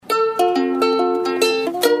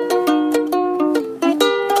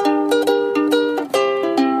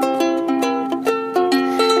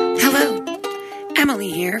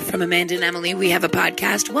Amanda and Emily, we have a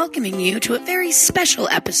podcast welcoming you to a very special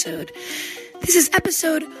episode. This is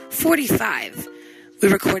episode 45. We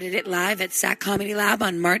recorded it live at SAC Comedy Lab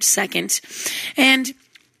on March 2nd. And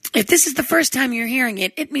if this is the first time you're hearing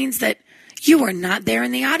it, it means that you are not there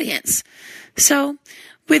in the audience. So,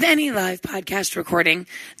 with any live podcast recording,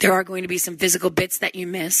 there are going to be some physical bits that you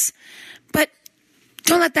miss. But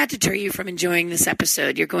don't let that deter you from enjoying this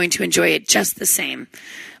episode. You're going to enjoy it just the same.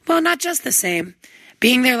 Well, not just the same.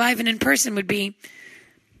 Being there live and in person would be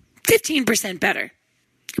 15% better.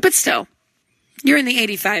 But still, you're in the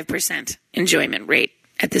 85% enjoyment rate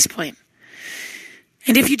at this point.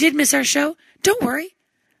 And if you did miss our show, don't worry.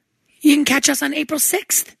 You can catch us on April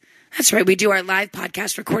 6th. That's right. We do our live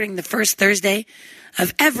podcast recording the first Thursday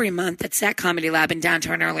of every month at SAC Comedy Lab in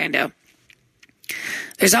downtown Orlando.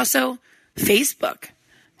 There's also Facebook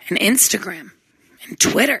and Instagram and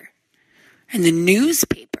Twitter and the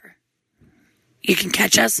newspaper. You can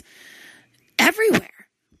catch us everywhere.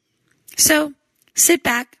 So sit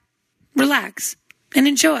back, relax, and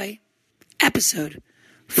enjoy episode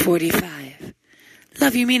 45.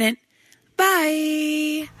 Love you, mean it.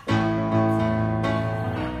 Bye.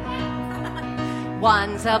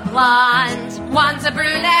 One's a blonde, one's a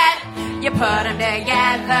brunette. You put them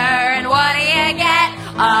together and what do you get?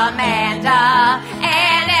 Amanda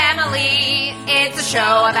and Emily. It's a show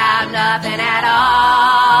about nothing at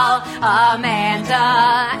all. Amanda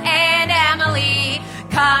and Emily.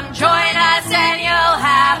 Come join us and you'll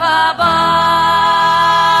have a ball.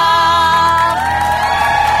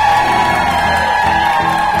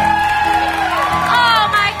 Oh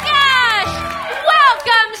my gosh!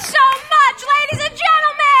 Welcome so much, ladies and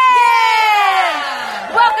gentlemen!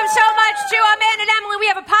 Yeah. Welcome so much to Amanda and Emily. We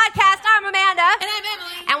have a podcast. I'm Amanda. And I'm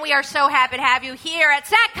Emily. And we are so happy to have you here at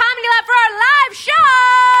SAC Comedy Lab for our live show!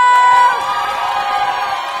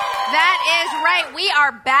 That is right. We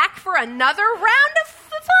are back for another round of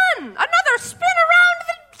fun. Another spin around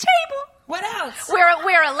the table. What else?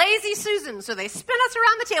 We're a lazy Susan, so they spin us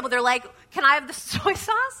around the table. They're like, "Can I have the soy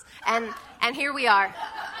sauce?" And here we are.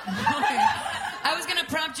 I was going to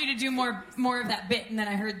prompt you to do more of that bit, and then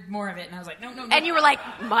I heard more of it, and I was like, no. And you were like,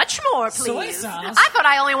 "Much more, please." Soy sauce? I thought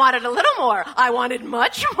I only wanted a little more. I wanted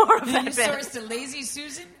much more of that You bit. sourced a lazy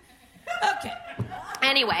Susan? Okay.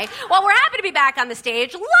 Anyway, well, we're happy to be back on the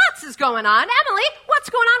stage. Lots is going on. Emily, what's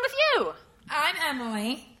going on with you? I'm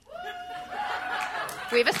Emily.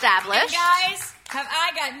 We've established. Hey, guys, have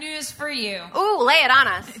I got news for you? Ooh, lay it on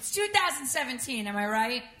us. It's 2017, am I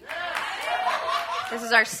right? This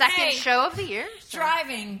is our second show of the year.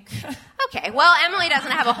 Driving. Okay, well, Emily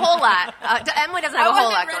doesn't have a whole lot. Emily doesn't have a whole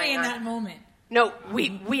lot I wasn't ready going in on. that moment. No, we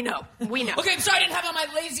know. We know. Okay, I'm sorry I didn't have all my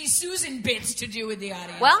lazy Susan bits to do with the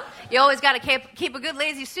audience. Well, you always got to keep a good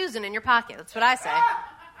lazy Susan in your pocket. That's what I say.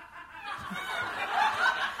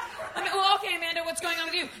 Well, okay, Amanda, what's going on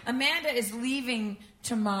with you? Amanda is leaving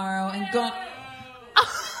tomorrow and going...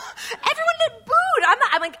 Everyone did booed.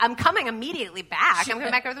 I'm coming immediately back. I'm coming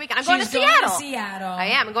back over the weekend. I'm going to Seattle. I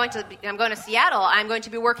am. I'm going to Seattle. I'm going to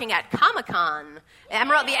be working at Comic-Con. The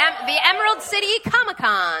Emerald City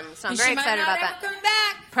Comic-Con. So I'm very excited about that. Come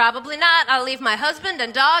back. Probably not. I'll leave my husband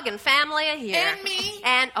and dog and family here. And me.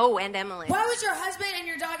 And Emily. Why was your husband and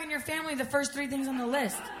your dog and your family the first three things on the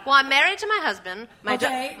list? Well, I'm married to my husband. My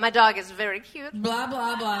dog is very cute. Blah,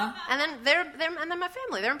 blah, blah. And then they're my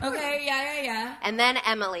family. They're important. Okay, yeah. And then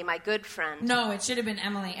Emily, my good friend. No, it should have been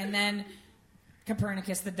Emily, and then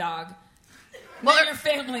Copernicus the dog. Well, then your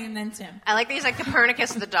family, and then Tim. I like that he's like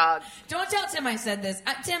Copernicus the dog. Don't tell Tim I said this.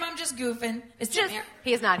 Tim, I'm just goofing. Is Tim here?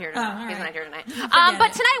 He is not here tonight. Oh, He's right. not here tonight.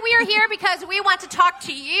 But tonight we are here because we want to talk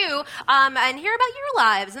to you and hear about your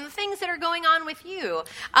lives and the things that are going on with you.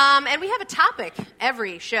 And we have a topic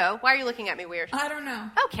every show. Why are you looking at me weird? I don't know.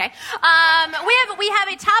 Okay. We have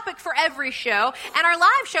a topic for every show, and our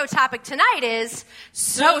live show topic tonight is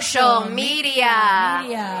social media.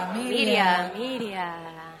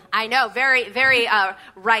 Media. I know, very, very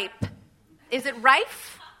ripe. Is it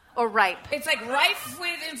rife or ripe? It's like rife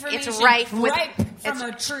with information. It's rife with from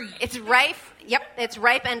a tree. It's rife. Yep, it's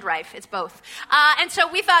ripe and rife. It's both. And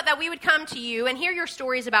so we thought that we would come to you and hear your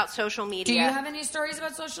stories about social media. Do you have any stories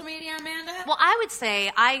about social media, Amanda? Well, I would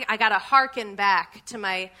say I got to harken back to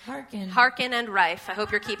my harken and rife. I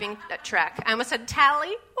hope you're keeping track. I almost said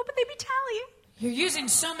tally. Oh, but they'd be tallying. You're using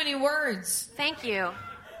so many words. Thank you.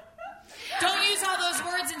 Don't use all those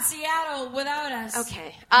words in Seattle without us.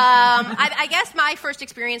 Okay. I guess my first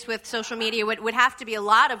experience with social media would have to be a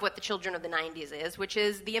lot of what the children of the 90s is, which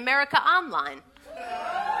is the America Online.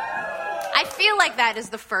 I feel like that is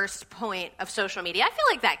the first point of social media. I feel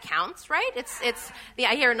like that counts, right?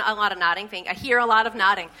 I hear a lot of nodding. I hear a lot of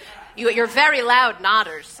nodding. You're very loud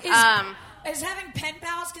nodders. Is having pen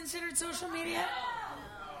pals considered social media?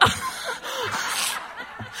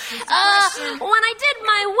 When I did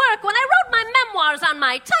my work, when I wrote my memoirs on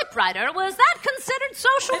my typewriter, was that considered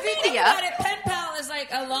social If you think media? about it, pen pal is like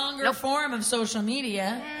a longer form of social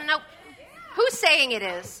media. Nope. Who's saying it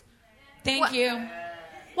is? Thank you.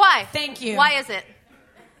 Why? Thank you. Why is it?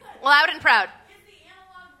 Loud and proud.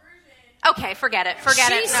 Okay, forget it. She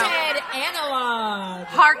No. said analog.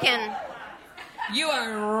 Hearken. You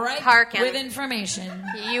are right Hearken. with information.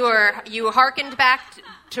 You hearkened back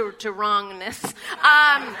to wrongness.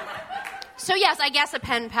 So yes, I guess a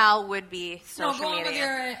pen pal would be social Go on media. with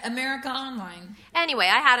your America Online. Anyway,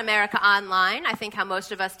 I had America Online. I think how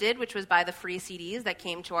most of us did, which was buy the free CDs that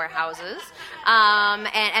came to our houses.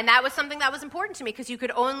 And that was something that was important to me because you could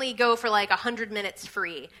only go for like 100 minutes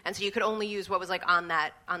free. And so you could only use what was like on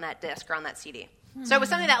that disc or on that CD. So it was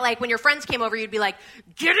something that like when your friends came over, you'd be like,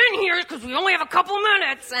 get in here because we only have a couple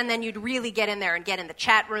minutes. And then you'd really get in there and get in the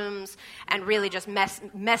chat rooms and really just mess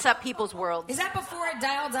up people's worlds. Is that before it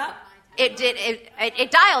dialed up? It did.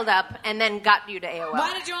 It dialed up and then got you to AOL.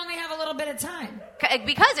 Why did you only have a little bit of time?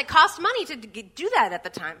 Because it cost money to do that at the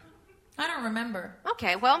time. I don't remember.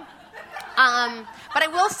 Okay, well, but I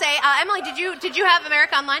will say, Emily, did you have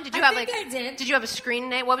America Online? Did you have I did. Did you have a screen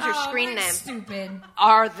name? What was your screen name? Stupid.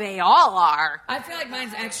 They all are. I feel like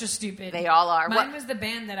mine's extra stupid. They all are. Mine was the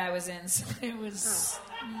band that I was in, so it was.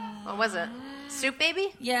 What was it? Soup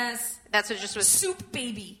Baby? Yes. That's what just was. Soup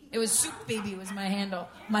Baby. It was Soup Baby was my handle.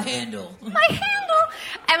 My handle. My handle.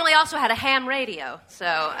 Emily also had a ham radio, so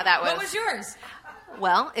that was. What was yours?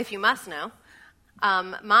 Well, if you must know.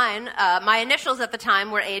 Mine, my initials at the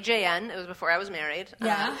time were AJN. It was before I was married.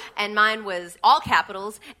 Yeah. And mine was all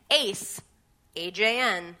capitals, Ace,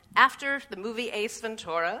 AJN, after the movie Ace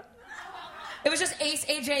Ventura. It was just Ace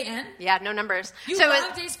AJN? Yeah, no numbers. You so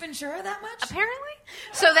loved Ace Ventura that much? Apparently.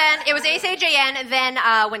 So then it was Ace AJN, and then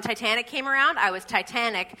when Titanic came around, I was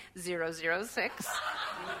Titanic 006.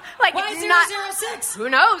 Like, why 006? Who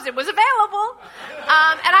knows? It was available.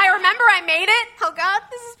 And I remember I made it. Oh, God,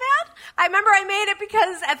 this is bad. I remember I made it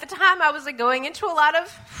because at the time I was like going into a lot of,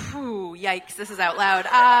 yikes, this is out loud.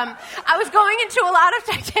 I was going into a lot of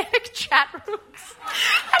Titanic chat rooms.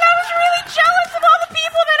 And I was really jealous of all the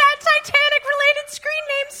people that had Titanic-related screen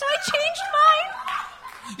names, so I changed mine.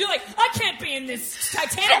 You're like, I can't be in this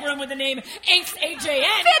Titanic room with the name Ace AJN.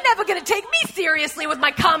 They're never going to take me seriously with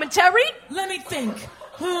my commentary. Let me think.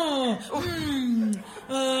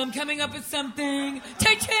 I'm coming up with something.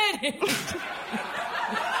 Titanic.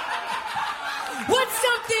 What's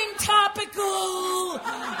something topical?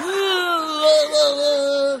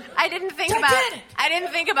 I didn't think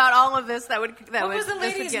Titanic. about all of this. What was the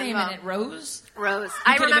lady's name in it? Rose? Rose. You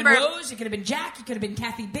I could remember. have been Rose. You could have been Jack. You could have been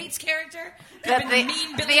Kathy Bates' character. Could have been the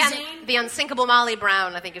mean Billy Zane. The unsinkable Molly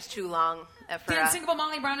Brown, I think, is too long. The unsinkable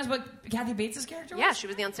Molly Brown is what Kathy Bates' character was? Yeah, she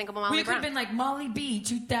was the unsinkable Molly We could Brown. have been like Molly B.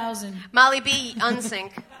 2000. Molly B.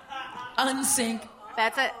 Unsink. Unsink.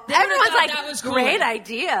 That's it. They would've Everyone's thought like, that was cool. great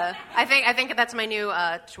idea. I think that's my new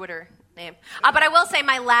Twitter name. But I will say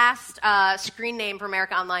my last screen name for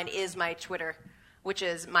America Online is my Twitter, which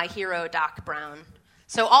is my hero Doc Brown.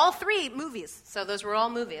 So all 3 movies. So those were all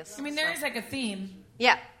movies. I mean, there is like a theme.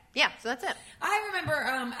 Yeah, so that's it. I remember,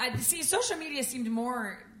 social media seemed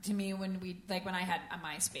more to me when I had a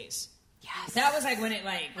MySpace. Yes. That was like when it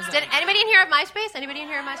was. Did anybody in here have MySpace? Anybody in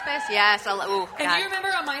here have MySpace? Yes. And you remember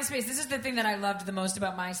on MySpace, this is the thing that I loved the most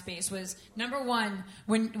about MySpace was, number one,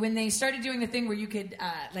 when they started doing the thing where you could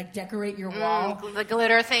decorate your wall. The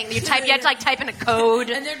glitter thing. You had to type in a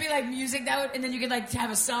code. And there'd be music and then you could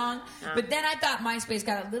have a song. But then I thought MySpace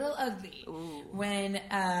got a little ugly when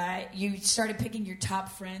you started picking your top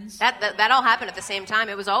friends. That all happened at the same time.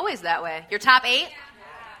 It was always that way. Your top 8?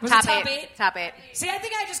 Was it top 8? Top 8. See, I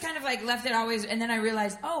think I just kind of left it always, and then I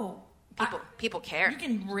realized, people care. You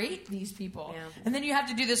can rate these people. Yeah. And then you have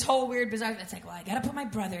to do this whole weird, bizarre, it's like, well, I gotta put my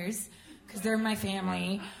brothers, because they're my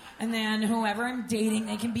family, and then whoever I'm dating,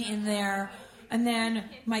 they can be in there, and then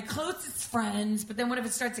my closest friends, but then what if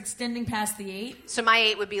it starts extending past the 8? So my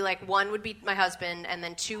 8 would be 1 would be my husband, and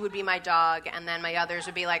then 2 would be my dog, and then my others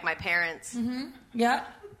would be my parents. Mm-hmm. Yeah.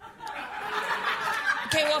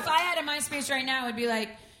 Okay, well, if I had a MySpace right now, it would be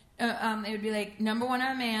it would be number 1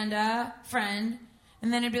 Amanda, friend,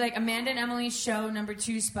 and then it'd be Amanda and Emily's show, number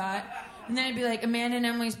 2 spot, and then it'd be Amanda and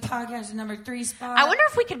Emily's podcast, number 3 spot. I wonder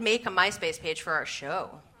if we could make a MySpace page for our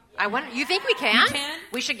show. You think we can? We can.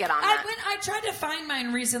 We should get on that. I tried to find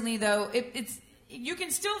mine recently, though. you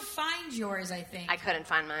can still find yours, I think. I couldn't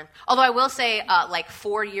find mine. Although I will say, like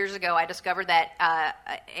 4 years ago, I discovered that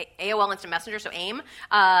AOL Instant Messenger, so AIM,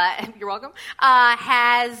 you're welcome,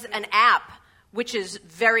 has an app which is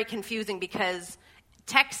very confusing because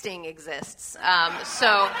texting exists.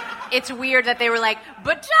 So it's weird that they were like,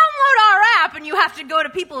 but download our app and you have to go to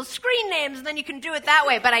people's screen names and then you can do it that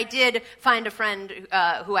way. But I did find a friend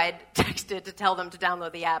who I had texted to tell them to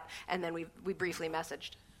download the app, and then we briefly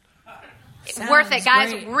messaged. Worth it,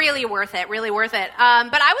 guys. Great. Really worth it. Really worth it.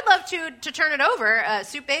 But I would love to turn it over.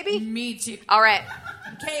 Soup Baby? Me too. All right.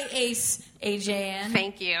 K-Ace AJN.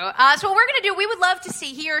 Thank you. So what we're going to do, we would love to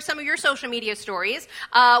hear some of your social media stories,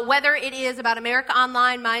 whether it is about America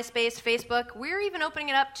Online, MySpace, Facebook. We're even opening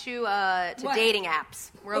it up to dating apps.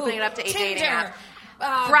 We're opening it up to a dating Tinder. app.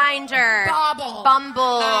 Grindr, Bobble.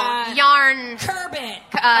 Bumble, Yarn, Kerbit.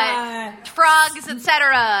 Frogs,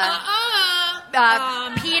 etc.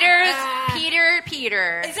 Peters,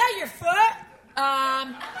 Peter. Is that your foot?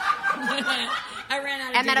 I ran out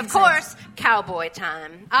of And then, of dating sites. course, cowboy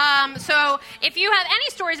time. So if you have any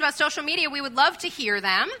stories about social media, we would love to hear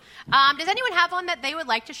them. Does anyone have one that they would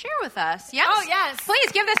like to share with us? Yes? Oh, yes.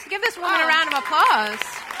 Please, give this woman a round of applause.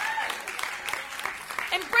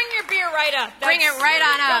 And bring your beer right up. Bring it right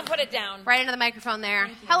on up. Don't put it down. Right into the microphone there.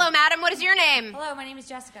 Hello, madam. What is your name? Hello, my name is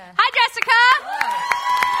Jessica. Hi, Jessica.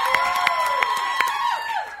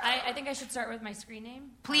 I think I should start with my screen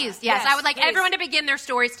name. Please, yes. Yes, I would like please. everyone to begin their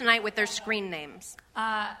stories tonight with their screen names.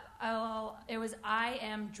 It was I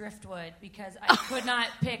am Driftwood because I could not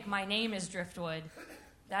pick my name is Driftwood.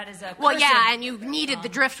 That is a Well, cursive. yeah, and you needed the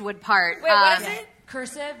driftwood part. Wait, what is it?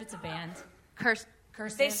 Cursive. It's a band. Curse.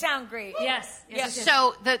 Cursive. They sound great. Yes. Yes.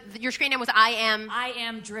 So your screen name was I am. I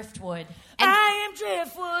am Driftwood. I am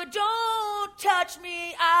driftwood. Don't touch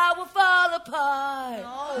me. I will fall apart.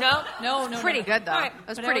 No? No. Pretty good, though. All right. It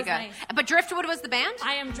was But it pretty was good. nice. But Driftwood was the band?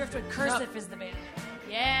 I am Driftwood. Cursive is the band.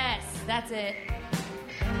 Yes, that's it.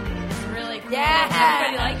 It's really cool. Yeah.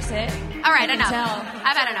 Everybody likes it. All right, I can enough. tell.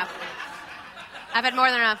 I've had enough. I've had more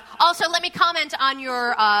than enough. Also, let me comment on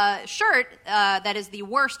your shirt that is the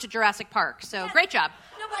worst Jurassic Park. So, great job.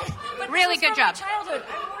 No, but Really this was good from my job. childhood.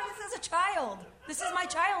 I wore this as a child. This is my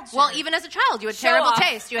child shirt. Well, even as a child, you had Show terrible off.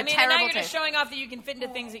 taste. You had and terrible now you're just taste. showing off that you can fit into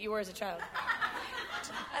things that you were as a child.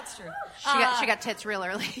 That's true. She got tits real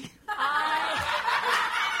early. She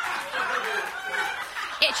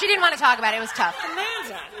didn't want to talk about it. It was tough.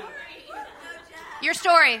 Amanda. Your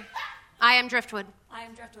story. I am Driftwood. I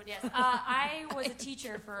am Driftwood, yes. I was a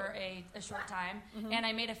teacher for a short time, and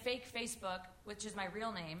I made a fake Facebook, which is my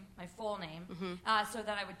real name, my full name, so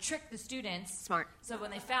that I would trick the students. Smart. So when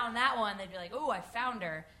they found that one, they'd be like, "Oh, I found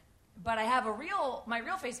her." But I have my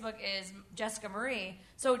real Facebook is Jessica Marie.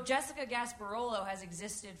 So Jessica Gasparolo has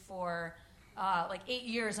existed for like 8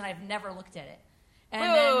 years, and I've never looked at it. And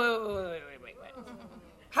Wait.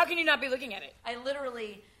 How can you not be looking at it? I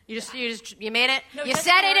literally... You made it. No, you Jessica-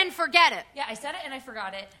 said it and forget it. Yeah, I said it and I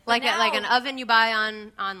forgot it. But Like now- an oven you buy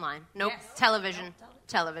online. Nope. Yes. Television.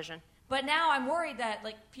 Television. But now I'm worried that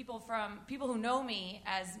like people who know me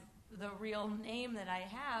as the real name that I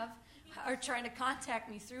have are trying to contact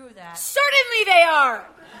me through that. Certainly they are.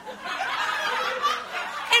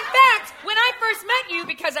 In fact, when I first met you,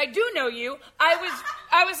 because I do know you, I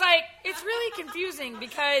was like, it's really confusing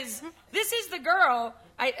because this is the girl.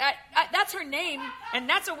 That's her name, and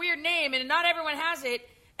that's a weird name, and not everyone has it.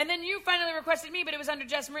 And then you finally requested me, but it was under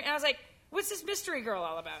Jess Marie, and I was like, what's this mystery girl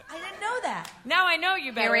all about? I didn't know that. Now I know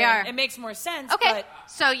you better. Here we are. It makes more sense. Okay. But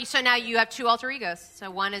So now you have two alter egos.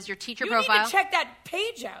 So one is your teacher you profile. need to check that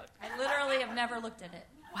page out. I literally have never looked at it.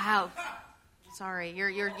 Wow. Sorry.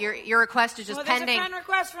 Your request is just Well, there's pending. a friend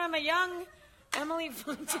request from a young Emily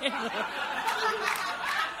Fontana.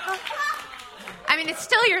 I mean, it's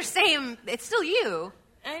still your same. It's still you.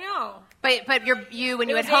 I know. But you when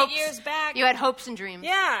It you had was 8 hopes. years back. You had hopes and dreams.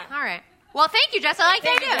 Yeah. All right. Well, thank you, Jess. I like the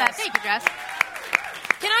Thank you, idea of that. Jess. Thank you, Jess.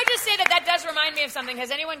 Can I just say that does remind me of something?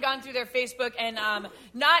 Has anyone gone through their Facebook and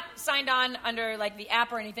not signed on under like the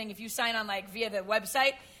app or anything? If you sign on like via the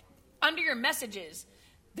website, under your messages,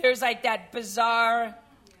 there's like that bizarre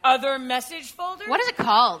other message folder. What is it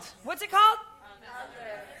called? What's it called?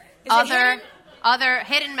 Is it hidden? Other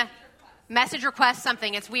hidden message request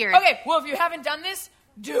something. It's weird. Okay, well, if you haven't done this,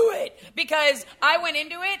 do it. Because I went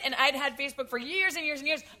into it, and I'd had Facebook for years and years and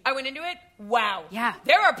years. I went into it, wow. Yeah.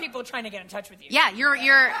 There are people trying to get in touch with you. Yeah, your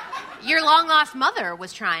long lost mother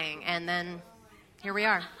was trying, and then here we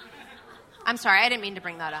are. I'm sorry, I didn't mean to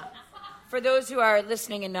bring that up. For those who are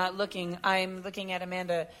listening and not looking, I'm looking at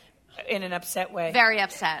Amanda in an upset way. Very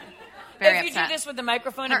upset. Very if you upset. do this with the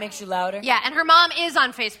microphone, it makes you louder. Yeah, and her mom is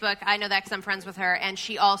on Facebook. I know that because I'm friends with her, and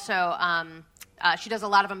she also She does a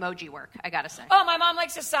lot of emoji work, I gotta say. Oh, my mom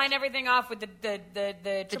likes to sign everything off with the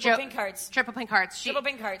triple pink hearts. Triple pink hearts. Triple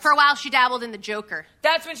pink hearts. For a while, she dabbled in the Joker.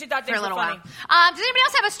 That's when she thought For things a were little funny. while. Does anybody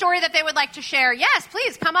else have a story that they would like to share? Yes,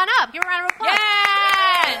 please, come on up. Give a round of applause.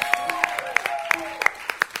 Yes!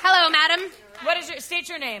 Hello, madam. State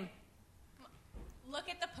your name. Look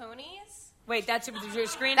at the ponies. Wait, that's your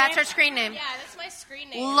screen That's name? her screen name. Yeah, that's my screen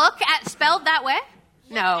name. Spelled that way?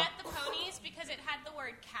 No. Look at the ponies because it had the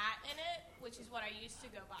word cat in it, which is what I used to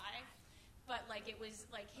go by. But like it was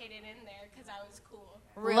like hidden in there because I was cool.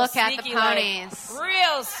 Look at the sneaky ponies.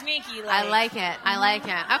 Real sneaky like. I like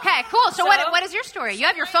it. Okay, cool. So what is your story? You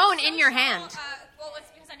have your phone in your hand. Well,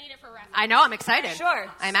 it's because I need it for reference. I know, I'm excited. Sure.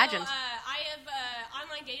 I imagined. So, I have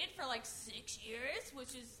online dated for like 6 years,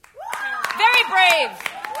 which is Very brave.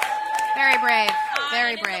 Very brave.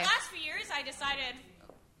 Very and brave. In the last few years, I decided,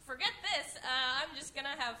 forget this. I'm just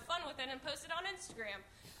gonna have fun with it and post it on Instagram.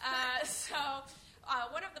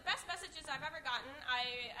 One of the best messages I've ever gotten,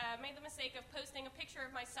 I made the mistake of posting a picture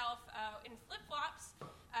of myself in flip-flops,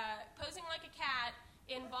 posing like a cat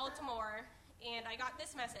in Baltimore, and I got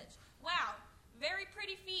this message. Wow, very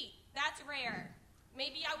pretty feet. That's rare.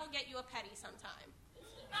 Maybe I will get you a pedi sometime.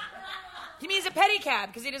 He means a pedicab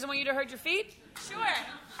because he doesn't want you to hurt your feet? Sure.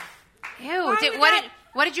 Ew.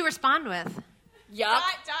 What did you respond with? Yup. ...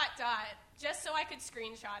 Just so I could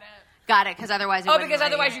screenshot it. Got it, because otherwise you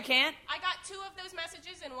can't? I got 2 of those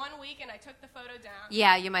messages in 1 week, and I took the photo down.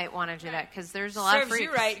 Yeah, you might want to do that, because there's a lot of Serves freaks.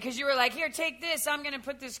 you right, because you were like, here, take this. I'm going to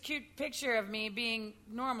put this cute picture of me being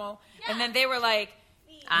normal. Yeah. And then they were like,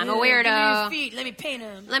 I'm a weirdo. Give me your feet. Let me paint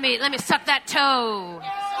them. Let me suck that toe.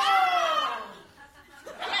 Yes,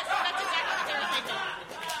 that's exactly what they were thinking.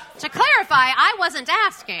 To clarify, I wasn't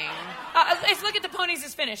asking. Let's Look at the Ponies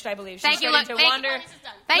is finished, I believe. Thank you, Look at Look the at the Ponies.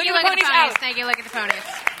 Thank you, Look at the Ponies.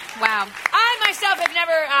 Wow. I myself have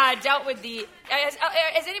never dealt with the...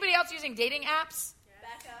 is anybody else using dating apps?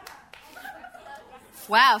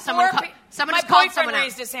 Wow, someone My just called someone boyfriend out.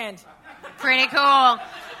 raised his hand. Pretty cool.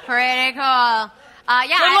 Pretty cool.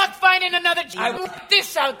 Good luck finding another... I will put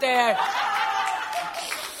this out there.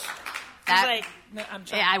 She's like... No, I'm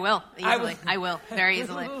trying. Yeah, I will. Easily. I will. Very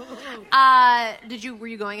easily. Were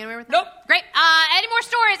you going anywhere with that? Nope. Great. Any more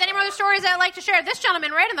stories? Any more stories I'd like to share? This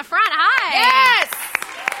gentleman right in the front. Hi. Yes!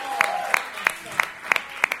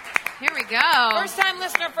 Here we go. First time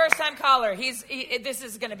listener, first time caller. This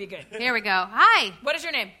is going to be good. Here we go. Hi. What is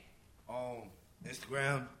your name?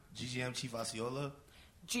 Instagram, GGM Chief Osceola.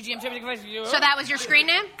 GGM Chief. So that was your screen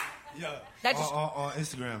name? Yeah. That's on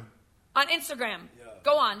Instagram. On Instagram. Yeah.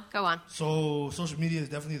 Go on. So social media is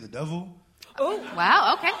definitely the devil. Oh.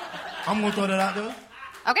 Wow. Okay. I'm gonna throw that out there.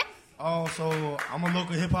 Okay. So I'm a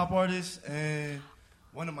local hip hop artist, and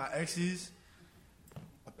one of my exes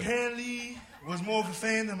apparently was more of a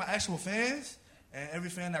fan than my actual fans. And every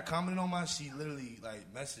fan that commented on mine, she literally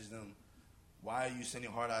like messaged them, "Why are you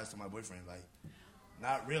sending hard eyes to my boyfriend?" Like,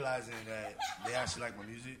 not realizing that they actually like my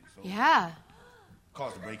music. So Yeah.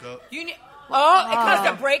 caused a breakup. It caused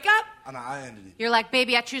a breakup? No, I ended it. You're like,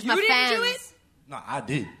 baby, I choose my You fans. didn't do it? No, I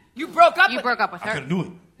did. You broke up You with broke her. up with I her. couldn't do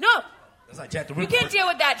it. No. It's like Jack the You Ripper. can't deal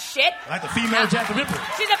with that shit. Like the female Jack the Ripper.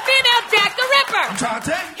 She's a female Jack the Ripper. I'm trying to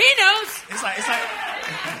tell you. He knows. It's like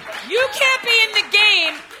You can't be in the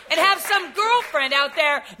game and have some girlfriend out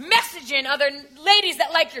there messaging other ladies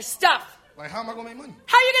that like your stuff. Like, how am I gonna make money?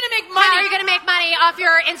 How are you going to make money? How are you going to make money off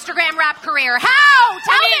your Instagram rap career? How?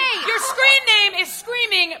 Tell me. Your screen name is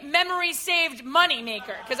screaming memory saved money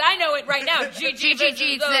maker because I know it right now.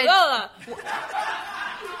 GGG.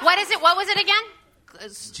 What is it? What was it again?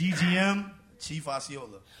 GGM Chief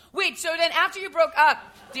Osceola. Wait, so then after you broke up,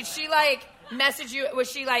 did she like message you? Was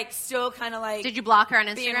she like still kind of like Did you block her on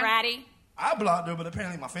Instagram? being ratty? I blocked her, but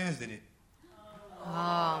apparently my fans did it.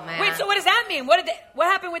 Oh man. Wait, so what does that mean? What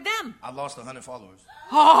happened with them? I lost 100 followers.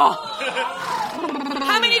 Oh.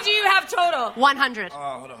 How many do you have total? 100.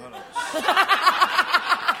 Hold on.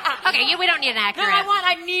 Okay, we don't need an No, accurate.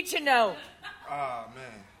 I need to know. Oh,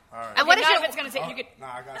 man. All right. And what is None your? of it's gonna take you could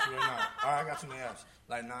Nah, I got you right now. All right, I got too many apps.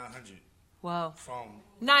 Like 900 Whoa. from...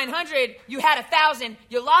 900. You had 1,000.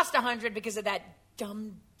 You lost 100 because of that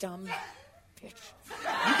dumb bitch.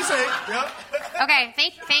 You can say it, yep. Okay,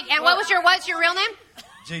 thank. And what's your real name?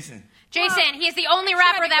 Jason. Jason. He's the only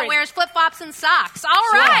rapper might be that crazy. wears flip flops and socks. All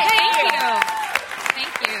right.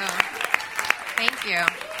 Thank you.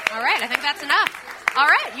 All right. I think that's enough. All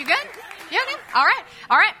right. You good? You good? All right.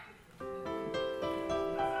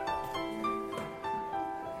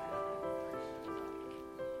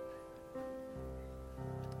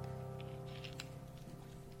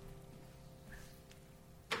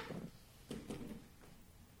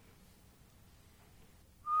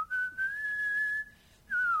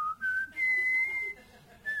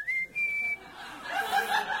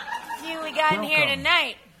 we got in here Welcome.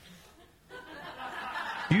 tonight?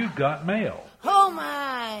 You've got mail. Oh,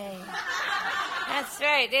 my. That's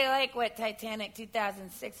right. They like what Titanic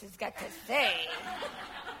 2006 has got to say.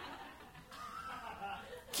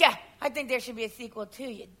 Yeah, I think there should be a sequel,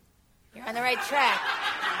 too. You're on the right track.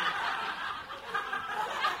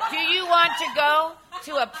 Do you want to go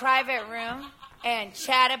to a private room and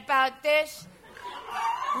chat about this?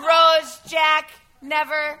 Rose, Jack,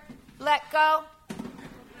 never let go?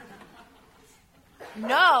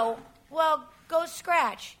 No? Well, go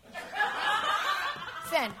scratch.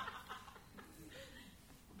 Send.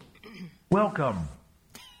 Welcome.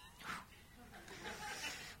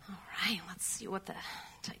 All right, let's see what the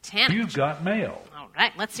Titanic... You've got mail. All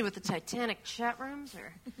right, let's see what the Titanic chat rooms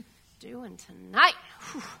are doing tonight.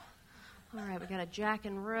 Whew. All right, we got a Jack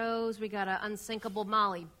and Rose. We got a unsinkable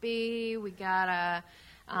Molly B. We got a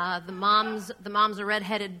the mom's a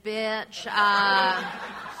redheaded bitch.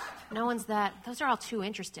 No one's that. Those are all too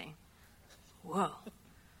interesting. Whoa.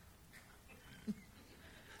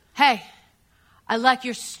 Hey, I like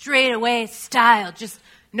your straightaway style. Just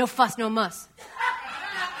no fuss, no muss.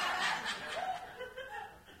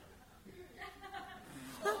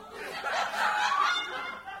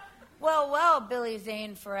 Well, Billy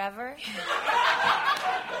Zane forever.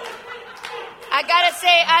 I gotta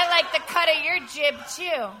say, I like the cut of your jib,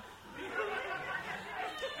 too.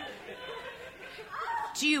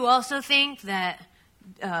 Do you also think that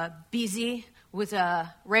BZ was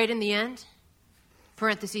right in the end?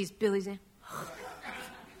 Parentheses, Billy Zane.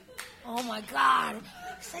 Oh, my God.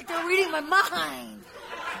 It's like they're reading my mind.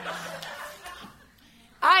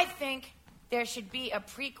 I think there should be a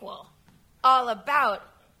prequel all about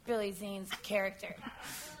Billy Zane's character.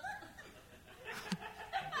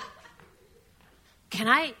 Can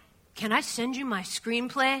I send you my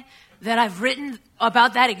screenplay that I've written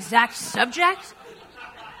about that exact subject?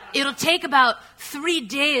 It'll take about 3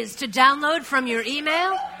 days to download from your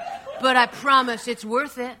email, but I promise it's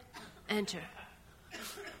worth it. Enter.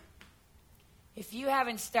 If you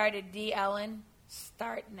haven't started D. Ellen,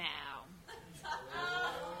 start now.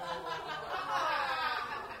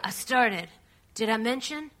 I started. Did I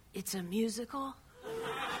mention it's a musical?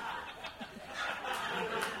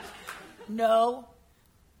 No.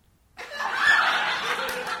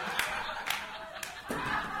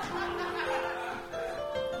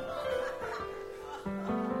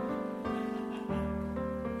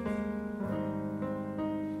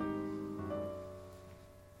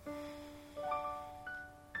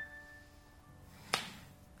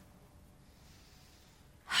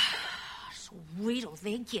 Wait till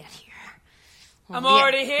they get here. I'm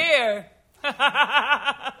already here.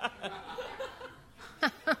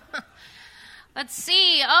 Let's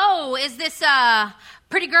see. Oh, is this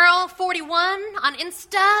Pretty Girl 41 on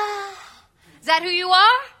Insta? Is that who you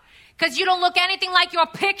are? Because you don't look anything like your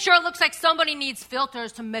picture. It looks like somebody needs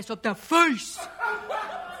filters to mess up their face.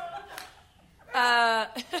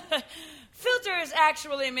 Filters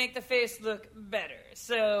actually make the face look better.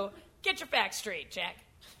 So get your facts straight, Jack.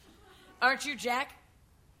 Aren't you Jack?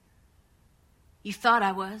 You thought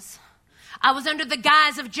I was. I was under the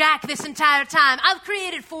guise of Jack this entire time. I've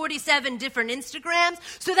created 47 different Instagrams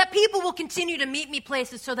so that people will continue to meet me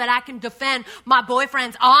places so that I can defend my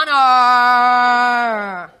boyfriend's honor.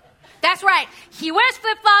 That's right. He wears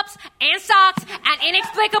flip-flops and socks and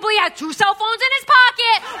inexplicably has 2 cell phones in his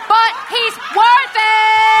pocket, but he's worth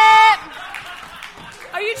it.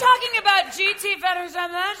 Are you talking about GT Fetters?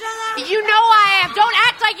 You know I am. Don't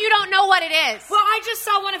act like you don't know what it is. Well, I just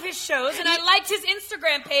saw one of his shows, and I liked his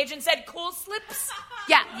Instagram page and said cool slips.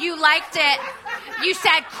 Yeah, you liked it. You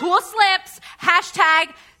said cool slips,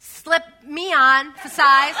 hashtag slip me on for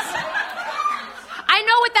size. I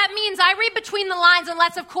know what that means. I read between the lines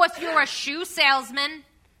unless, of course, you're a shoe salesman.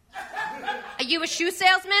 Are you a shoe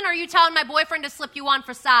salesman, or are you telling my boyfriend to slip you on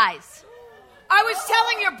for size? I was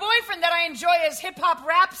telling your boyfriend that I enjoy his hip-hop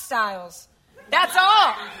rap styles. That's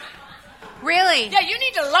all. Really? Yeah, you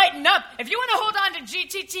need to lighten up. If you want to hold on to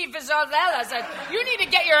GTT Vizadelas, you need to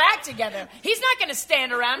get your act together. He's not going to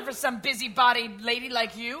stand around for some busybody lady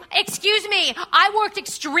like you. Excuse me, I worked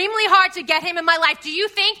extremely hard to get him in my life. Do you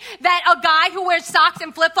think that a guy who wears socks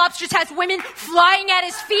and flip-flops just has women flying at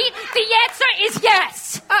his feet? The answer is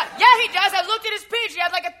yes. Yeah, he does. I looked at his page. He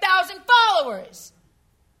had like 1,000 followers.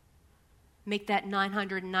 Make that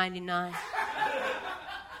 999.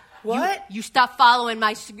 What? You stop following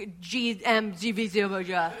my GMGV.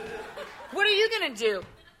 What are you going to do?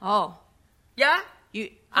 Oh. Yeah?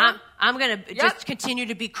 I'm going to just continue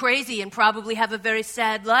to be crazy and probably have a very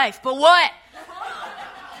sad life. But what?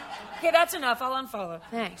 Okay, that's enough. I'll unfollow.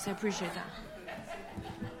 Thanks. I appreciate that.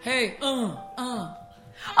 Hey,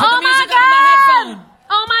 Put the music up in my headphone.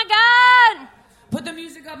 Oh my God! Put the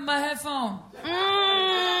music up in my headphone.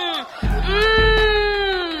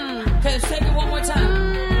 Okay, let's take it one more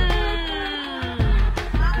time.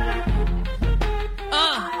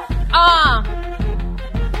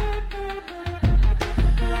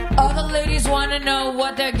 All the ladies want to know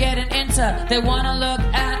what they're getting into. They want to look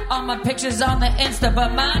at all my pictures on the Insta.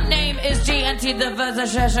 But my name is GNT the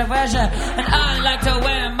Versa. And I like to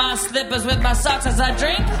wear my slippers with my socks as I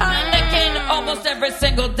drink Heineken almost every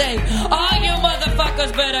single day. All you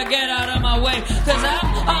motherfuckers better get out of my way. Cause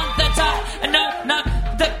I'm on the top and no, not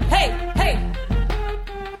the... Hey!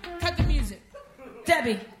 Cut the music.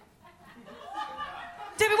 Debbie,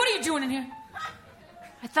 what are you doing in here?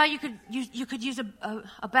 I thought you could use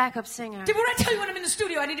a backup singer. Did what I tell you when I'm in the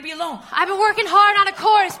studio? I need to be alone. I've been working hard on a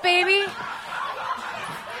chorus, baby.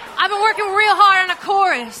 I've been working real hard on a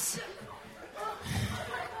chorus.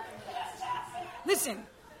 Listen,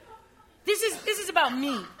 this is about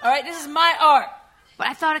me, all right? This is my art. But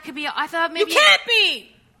I thought maybe... You can't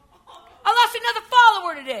be! I lost another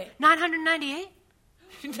follower today. 998?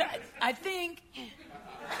 I think...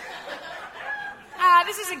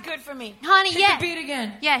 this isn't good for me. Honey, Hit the beat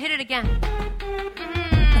again. Yeah, hit it again.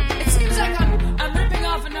 It seems like I'm ripping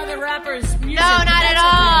off another rapper's music. No, not at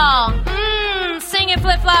all. Sing it,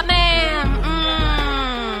 Flip Flop Man.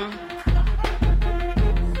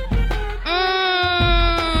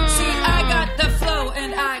 See, I got the flow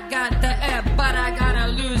and I got the ebb, but I gotta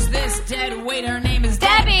lose this dead weight. Her name is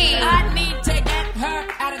Debbie. I need to get her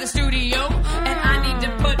out of the studio, and I need to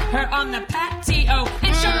put her on the patio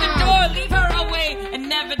and shut the door, leave her away, and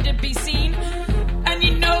never to be seen. And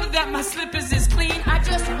you know that my slippers is clean. I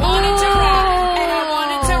just wanted to ride, and I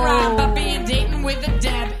wanted to ride, but being dating with a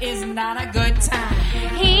Deb is not a good time.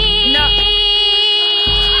 He's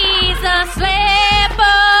a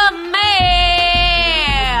slipper man.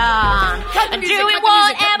 Doing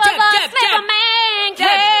whatever the slipper man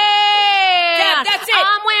can. Deb, that's it.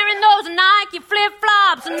 I'm wearing those Nike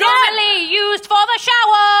flip-flops normally used for the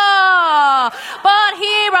shower. But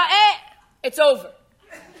here I am. It's over.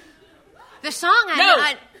 The song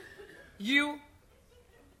No. You.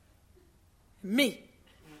 Me.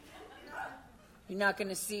 You're not going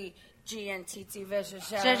to see GNTT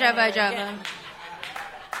versus again.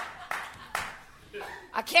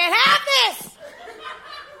 I can't have this!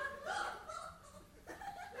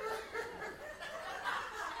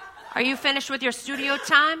 Are you finished with your studio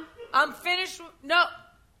time? I'm finished. No.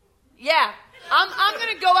 Yeah. I'm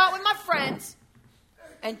going to go out with my friends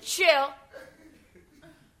and chill.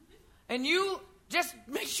 And you just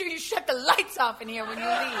make sure you shut the lights off in here when you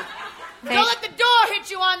leave. Don't let the door hit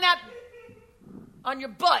you on your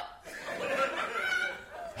butt.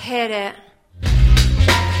 Hit it.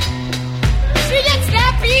 See that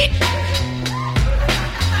snap beat?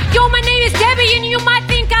 Yo, my name is Debbie, and you might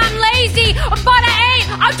think I'm lazy, but I ain't.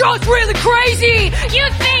 I'm just really crazy. You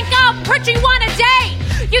think I'm pretty one a day.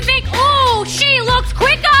 You think, ooh, she looks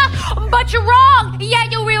quicker, but you're wrong. Yeah,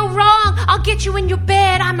 you're real wrong. I'll get you in your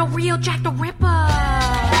bed. I'm the real Jack the Ripper.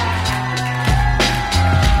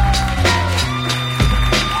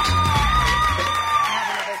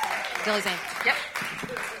 Billy Zane. Yep.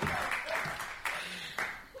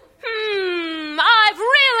 I've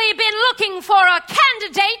really been looking for a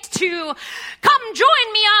candidate to come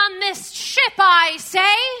join me on this ship, I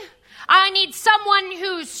say. I need someone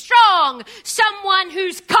who's strong, someone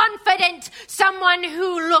who's confident, someone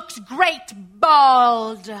who looks great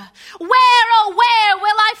bald. Where, oh, where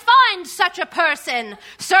will I find such a person?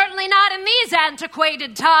 Certainly not in these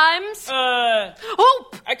antiquated times.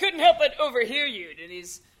 Oop! I couldn't help but overhear you.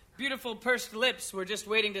 These beautiful pursed lips were just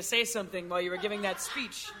waiting to say something while you were giving that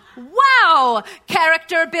speech. Wow!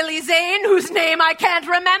 Character Billy Zane, whose name I can't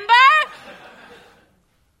remember.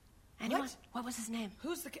 Anyone? What was his name?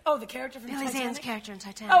 Who's the character from Billy Titanic? Zane's character in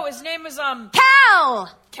Titanic. Oh, his name was Cal!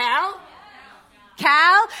 Cal?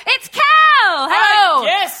 Cal? It's Cal! Hello!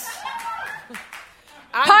 Yes!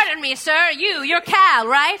 Pardon me, sir. You're Cal,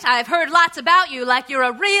 right? I've heard lots about you, like you're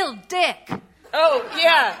a real dick. Oh,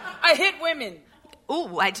 yeah. I hit women.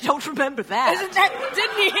 Ooh, I don't remember that. Isn't that...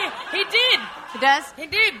 Didn't he? He did. He does? He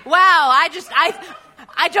did. Wow,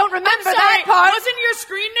 I don't remember I'm sorry, that part. Wasn't your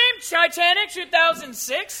screen name Titanic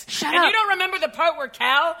 2006? Shut and up. you don't remember the part where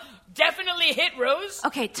Cal definitely hit Rose?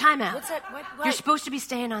 Okay, time out. What's that? What? You're supposed to be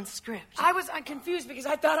staying on script. I'm confused because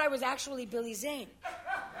I thought I was actually Billy Zane.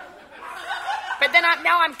 But then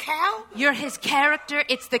now I'm Cal? You're his character.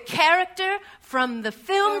 It's the character from the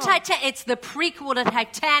film Titanic. It's the prequel to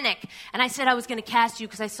Titanic. And I said I was going to cast you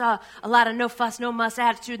because I saw a lot of no fuss, no muss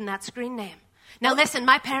attitude in that screen name. Now listen,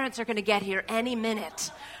 my parents are going to get here any minute.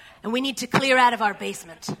 and we need to clear out of our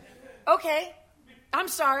basement. Okay. I'm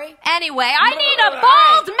sorry. Anyway, I need a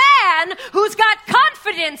bald man who's got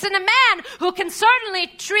confidence and a man who can certainly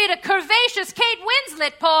treat a curvaceous Kate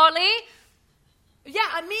Winslet poorly.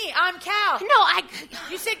 Yeah, me. I'm Cal. No,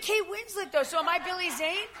 You said Kate Winslet, though, so am I Billy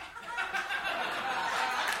Zane?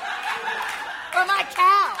 Or am I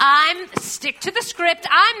Cal? Stick to the script.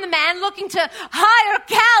 I'm the man looking to hire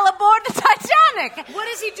Cal aboard the Titanic. What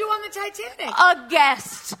does he do on the Titanic? A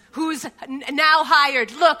guest who's now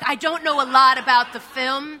hired. Look, I don't know a lot about the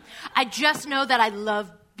film. I just know that I love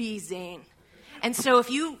B. Zane. And so if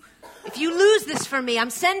you lose this for me, I'm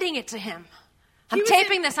sending it to him. I'm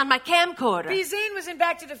taping this on my camcorder. B. Zane was in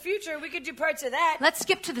Back to the Future. We could do parts of that. Let's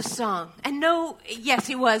skip to the song. And yes,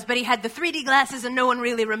 he was, but he had the 3D glasses and no one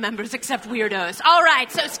really remembers except weirdos. All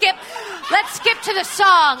right, so let's skip to the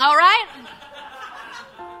song, all right?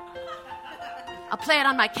 I'll play it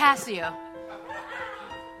on my Casio.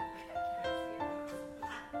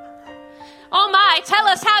 Oh my, tell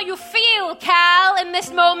us how you feel, Cal, in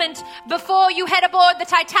this moment before you head aboard the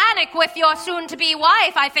Titanic with your soon-to-be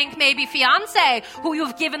wife, I think maybe fiancé, who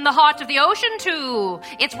you've given the heart of the ocean to.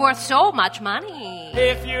 It's worth so much money.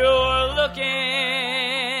 If you're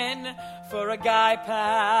looking for a guy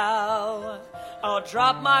pal, I'll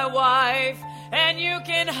drop my wife and you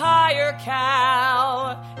can hire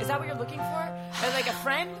Cal. Is that what you're looking for? Like a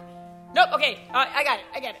friend? Nope, okay, I got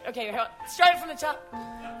it. Okay, start it from the top.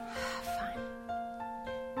 Fine.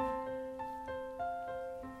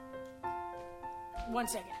 1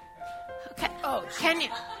 second. Okay. Oh, can you...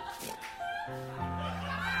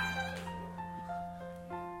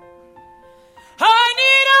 I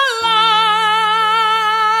need a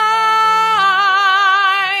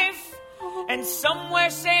life, and somewhere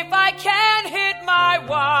safe I can hit my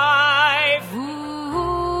wife.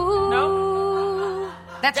 Ooh. No?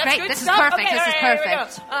 That's great. good This stuff. is perfect. Okay, This is all right, here we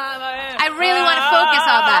perfect. go. I really want to focus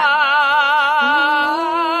on that.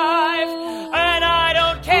 And I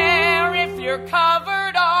don't care if you're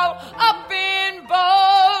covered all up in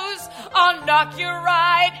bows. I'll knock you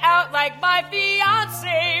right out like my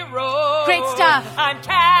fiancé Rose. Great stuff. I'm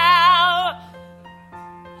Cal.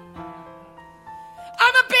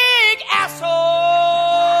 I'm a big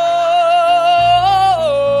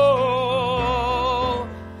asshole.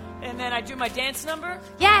 And then I do my dance number.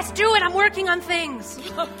 Yes, do it. I'm working on things.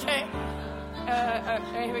 Okay.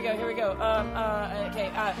 Here we go.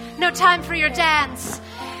 Okay. No time for your dance.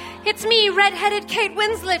 It's me, red-headed Kate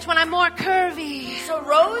Winslet, when I'm more curvy. So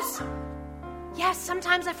Rose? Yes,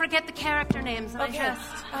 sometimes I forget the character names, and Okay. I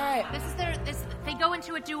just... All right. They go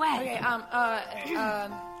into a duet. Okay,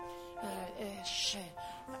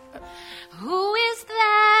 Who is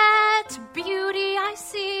that beauty I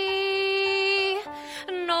see?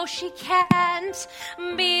 No, she can't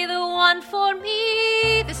be the one for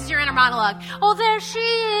me. This is your inner monologue. Oh, there she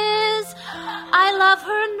is. I love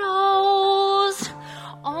her nose.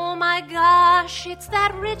 Oh my gosh, it's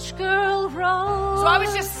that rich girl Rose. So I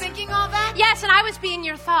was just thinking all that? Yes, and I was being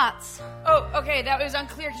your thoughts. Oh, okay, that was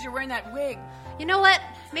unclear because you're wearing that wig. You know what?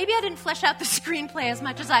 Maybe I didn't flesh out the screenplay as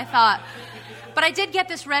much as I thought. But I did get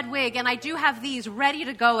this red wig, and I do have these ready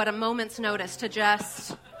to go at a moment's notice to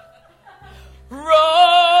just... Rose,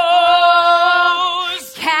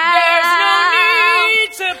 Cal. there's no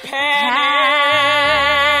need to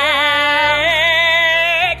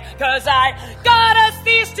panic, 'cause I got us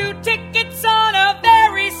these 2 tickets on a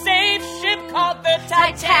very safe ship called the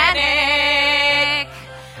Titanic.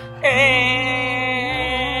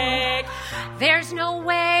 There's no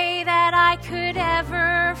way that I could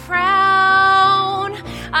ever frown.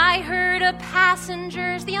 I heard of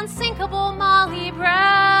passengers, the unsinkable Molly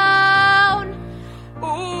Brown. Ooh,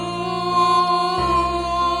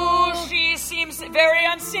 she seems very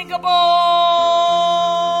unsinkable.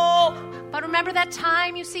 But remember that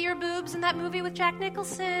time you see your boobs in that movie with Jack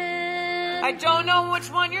Nicholson? I don't know which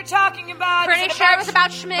one you're talking about. Pretty Is it sure it was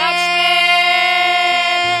about Schmidt.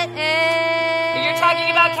 You're talking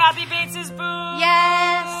about Kathy Bates's boobs.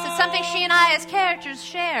 Yes, it's something she and I as characters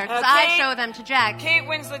share, because I Okay. show them to Jack. Kate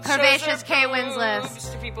Winslet shows Curvaceous her Kate boobs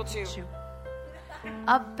Winslet. to people too.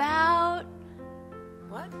 About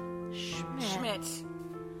What? Schmidt.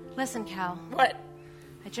 Listen, Cal. What?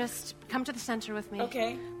 I just come to the center with me.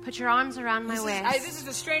 Okay. Put your arms around my waist. This is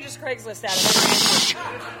the strangest Craigslist ad I've ever answered.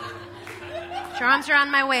 Put your arms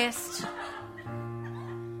around my waist.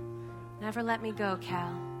 Never let me go,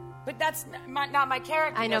 Cal. But that's not my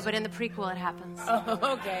character. I know, but in the prequel it happens. Oh,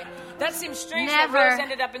 okay. That seems strange Never. that Rose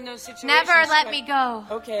ended up in those situations. Never let me go.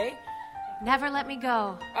 Okay. Never let me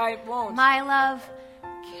go. I won't. My love,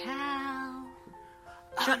 Cal.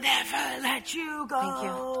 I'll never let you go. Thank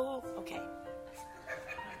you. Okay.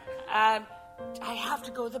 I have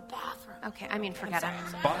to go to the bathroom. Okay, I mean, forget it.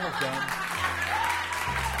 Bottle's done.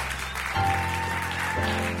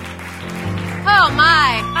 Oh,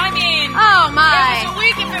 my. I mean, Oh, my. it was a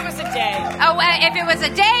week if it was a day. Oh, if it was a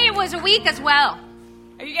day, it was a week as well.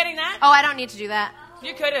 Are you getting that? Oh, I don't need to do that.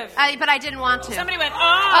 You could have. But I didn't want to. Somebody went,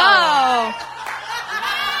 Oh.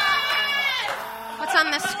 What's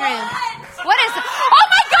on this screen? What is it? Oh,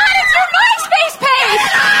 my God, it's your MySpace page!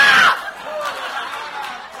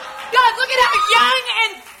 God, look at how young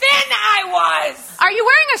and thin I was. Are you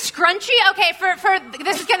wearing a scrunchie? Okay, for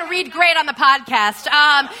this is going to read great on the podcast.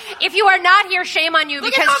 If you are not here, shame on you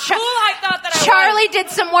Look because at how cool I thought that I Charlie was. did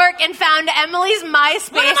some work and found Emily's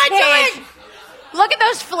MySpace What am I page. doing? Look at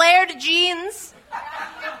those flared jeans.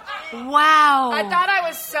 Wow. I thought I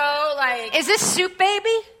was so like. Is this Soup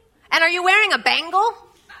Baby? And are you wearing a bangle?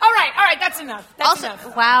 All right, that's enough. That's Also,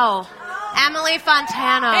 enough. wow. Emily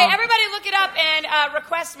Fontano. Hey, everybody, look it up and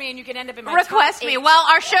request me, and you can end up in my Request top me. 8. Well,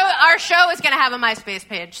 our show is going to have a MySpace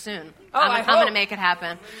page soon. I'm going to make it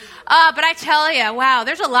happen. But I tell you, wow,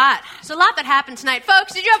 there's a lot. There's a lot that happened tonight,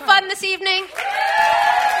 folks. Did you have fun this evening?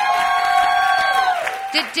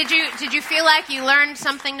 Did you feel like you learned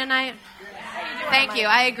something tonight? Thank you.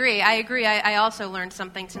 I agree. I also learned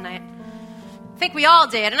something tonight. I think we all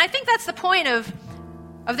did, and I think that's the point of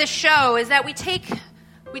this show is that we take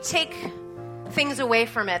things away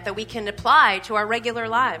from it that we can apply to our regular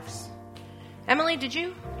lives. Emily, did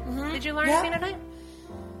you learn anything tonight?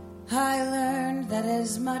 I learned that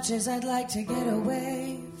as much as I'd like to get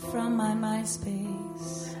away from my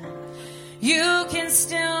MySpace, you can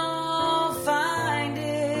still find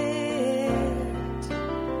it.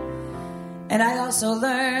 And I also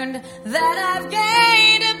learned that I've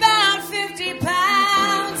gained about 50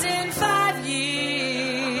 pounds in 5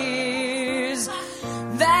 years.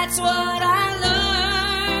 That's what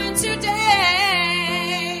I learned today.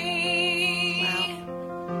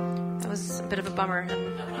 Wow. That was a bit of a bummer.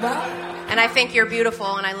 Well, And I think you're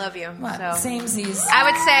beautiful and I love you. what? So Samesies. I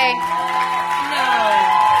would say No.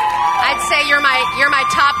 I'd say you're my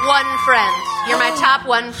top one friend. You're my top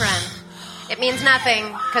one friend. It means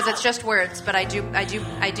nothing because it's just words, but I do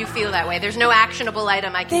feel that way. There's no actionable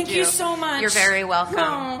item I can Thank do. you so much. You're very welcome.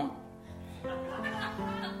 Oh.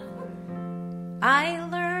 I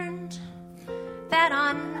learned that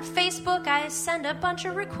on Facebook I send a bunch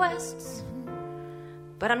of requests,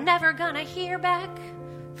 but I'm never gonna hear back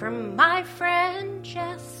from my friend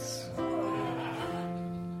Jess.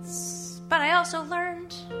 But I also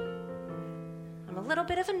learned I'm a little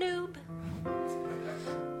bit of a noob.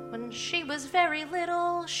 When she was very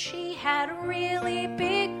little, she had really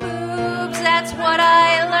big boobs. That's what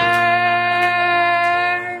I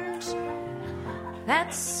learned.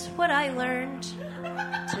 That's what I learned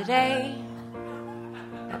today.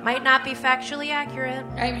 That might not be factually accurate.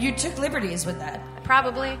 You took liberties with that.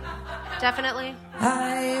 Probably. Definitely.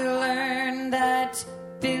 I learned that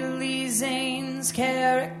Billy Zane's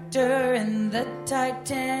character in the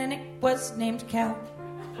Titanic was named Cal.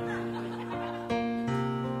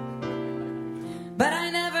 But I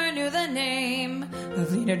never knew the name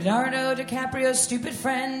of Leonardo DiCaprio's stupid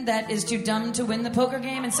friend that is too dumb to win the poker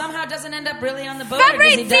game and somehow doesn't end up really on the boat. Or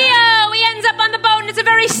does he Fabrizio! die? He ends up on the boat and it's a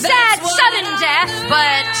very sad, sudden death,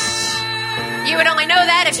 but you would only know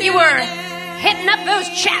that if you were hitting up those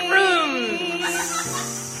chat rooms.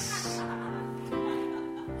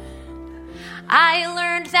 I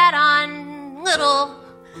learned that on little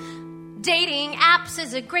dating apps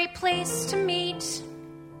is a great place to meet.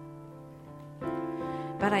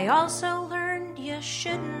 But I also learned you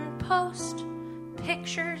shouldn't post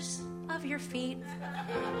pictures of your feet.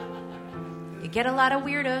 You get a lot of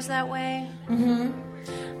weirdos that way.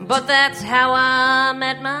 Mm-hmm. But that's how I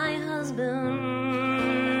met my husband.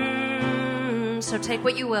 So take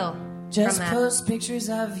what you will Just from that. post pictures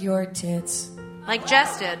of your tits. Like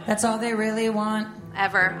Jess did. That's all they really want.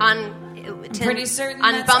 Ever. On Pretty certain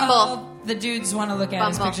on that's Bumble. all the dudes want to look at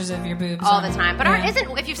is Bumble. pictures of your boobs. All on- the time. But yeah.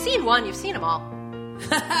 if you've seen one, you've seen them all.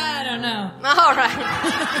 I don't know. All right.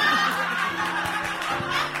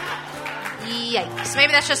 Yikes.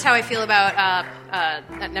 Maybe that's just how I feel about,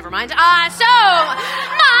 never mind. So,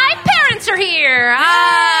 my parents are here.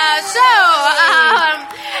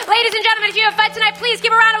 Ladies and gentlemen, if you have fun tonight, please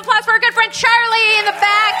give a round of applause for our good friend Charlie in the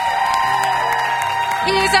back.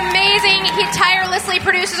 He is amazing. He tirelessly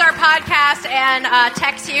produces our podcast and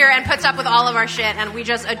texts here and puts up with all of our shit. And we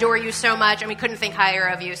just adore you so much, and we couldn't think higher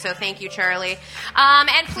of you. So thank you, Charlie.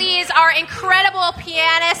 And please, our incredible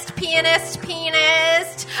pianist. It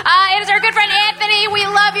is our good friend Anthony. We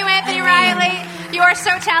love you, Anthony Riley. You are so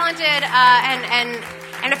talented, and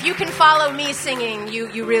And if you can follow me singing,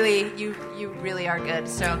 you really are good.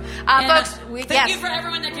 So, folks, thank you for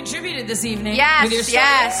everyone that contributed this evening. Yes, with your stories.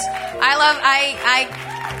 yes. I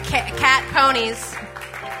cat ponies.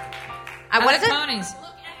 What is it? Ponies.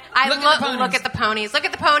 Look at the ponies. Look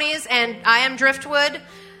at the ponies, and I am Driftwood.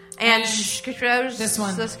 And this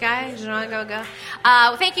one. This guy. Go.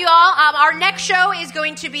 Thank you all. Our next show is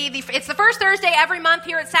going to be it's the first Thursday every month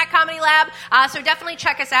here at Sac Comedy Lab. So definitely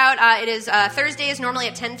check us out. It is Thursdays normally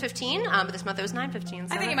at 10:15, but this month it was 9:15.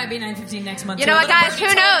 So I think it might be 9:15 next month. You know what, guys?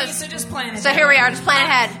 Who knows? So just plan it. So here we are. Just plan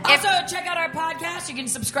ahead. Also, check out our podcast. You can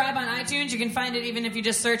subscribe on iTunes. You can find it even if you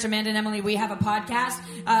just search Amanda and Emily. We have a podcast,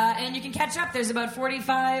 and you can catch up. There's about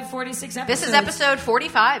 45, 46 episodes. This is episode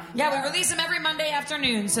 45. Yeah, we release them every Monday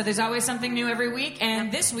afternoon. So there's always something new every week,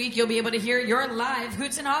 and this week you'll be able to hear your live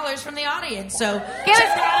hoots and hollers from the audience. So check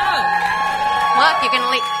that out. Look, you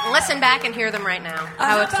can listen back and hear them right now.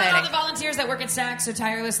 How exciting! All the volunteers that work at SAC so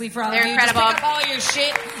tirelessly for all They're of you. incredible. Just pick up all your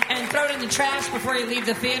shit and throw it in the trash before you leave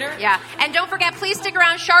the theater. Yeah, and don't forget, please stick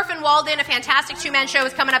around. Scharf and Walden, a fantastic two-man show,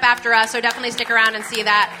 is coming up after us, so definitely stick around and see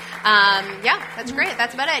that. Yeah, that's great.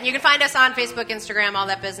 That's about it. And you can find us on Facebook, Instagram, all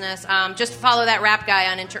that business. Just follow that rap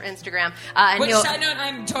guy on Instagram. Which side note,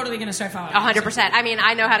 I'm totally going to start following. 100%. I mean,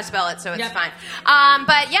 I know how to spell it, so it's fine.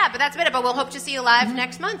 But that's about it. But we'll hope to see you live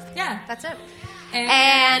next month. Yeah. That's it.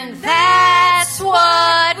 And that's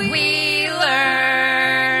what we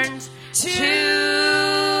learned today.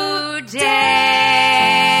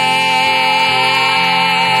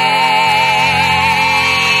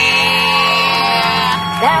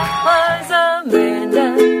 That was Amanda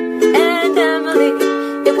and Emily.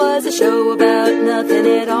 It was a show about nothing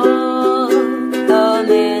at all.